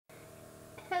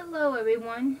Hello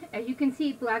everyone. As you can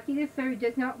see, Blackie the Third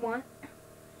does not want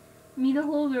me to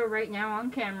hold her right now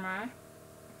on camera.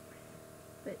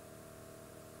 But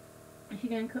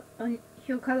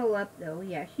she'll cuddle up though.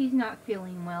 Yeah, she's not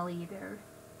feeling well either.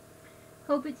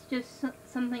 Hope it's just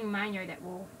something minor that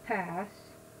will pass.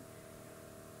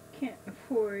 Can't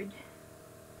afford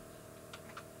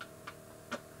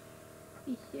to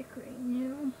be sick right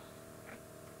now.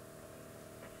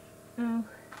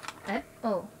 I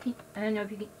don't know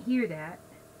if you can hear that.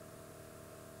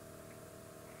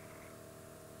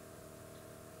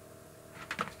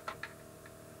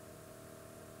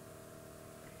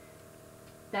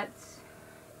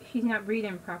 She's not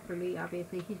breathing properly,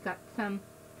 obviously. She's got some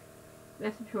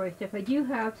respiratory stuff. I do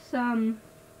have some,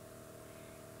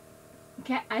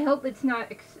 I hope it's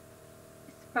not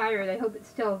expired. I hope it's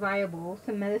still viable.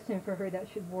 Some medicine for her that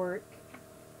should work.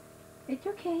 It's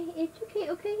okay,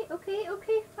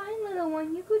 okay, fine, little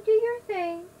one. You go do your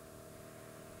thing.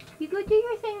 You go do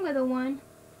your thing, little one.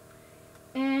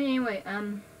 And anyway,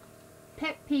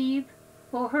 pet peeve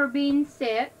for her being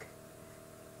sick.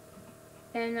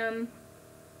 And,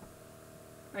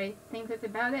 I think that's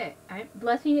about it.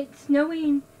 Blessing, it's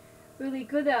snowing really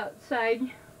good outside,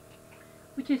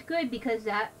 which is good because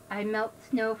I melt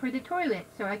snow for the toilet,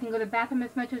 so I can go to the bathroom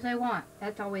as much as I want.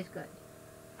 That's always good.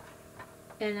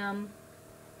 And,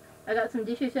 I got some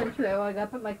dishes done too. I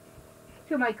got to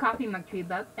fill my coffee mug to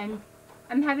up, and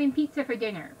I'm having pizza for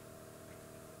dinner.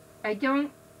 I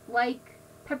don't like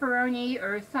pepperoni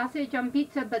or sausage on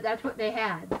pizza, but that's what they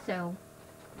had, so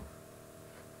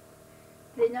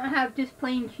they did not have just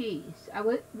plain cheese. I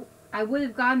would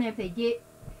have gone there if they did,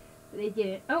 but they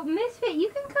didn't. Oh, Misfit, you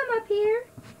can come up here.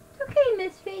 It's okay,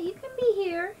 Misfit, you can be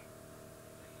here.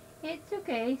 It's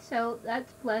okay. So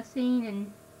that's Blessing,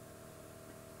 and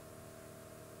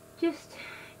just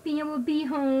being able to be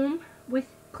home with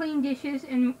clean dishes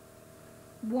and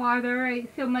water. I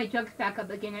filled my jugs back up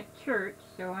again at church,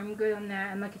 so I'm good on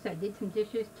that. And like I said, I did some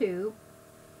dishes too.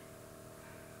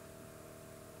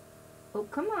 Oh,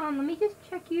 come on, let me just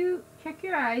check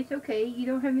your eyes. Okay, you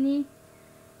don't have any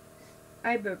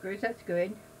eye boogers, that's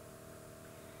good.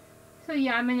 So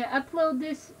yeah, I'm gonna upload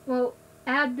this, well,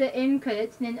 add the end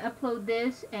credits, and then upload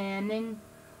this, and then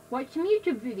watch some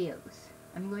YouTube videos.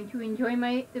 I'm going to enjoy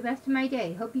the rest of my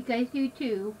day. Hope you guys do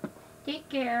too. Take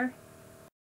care.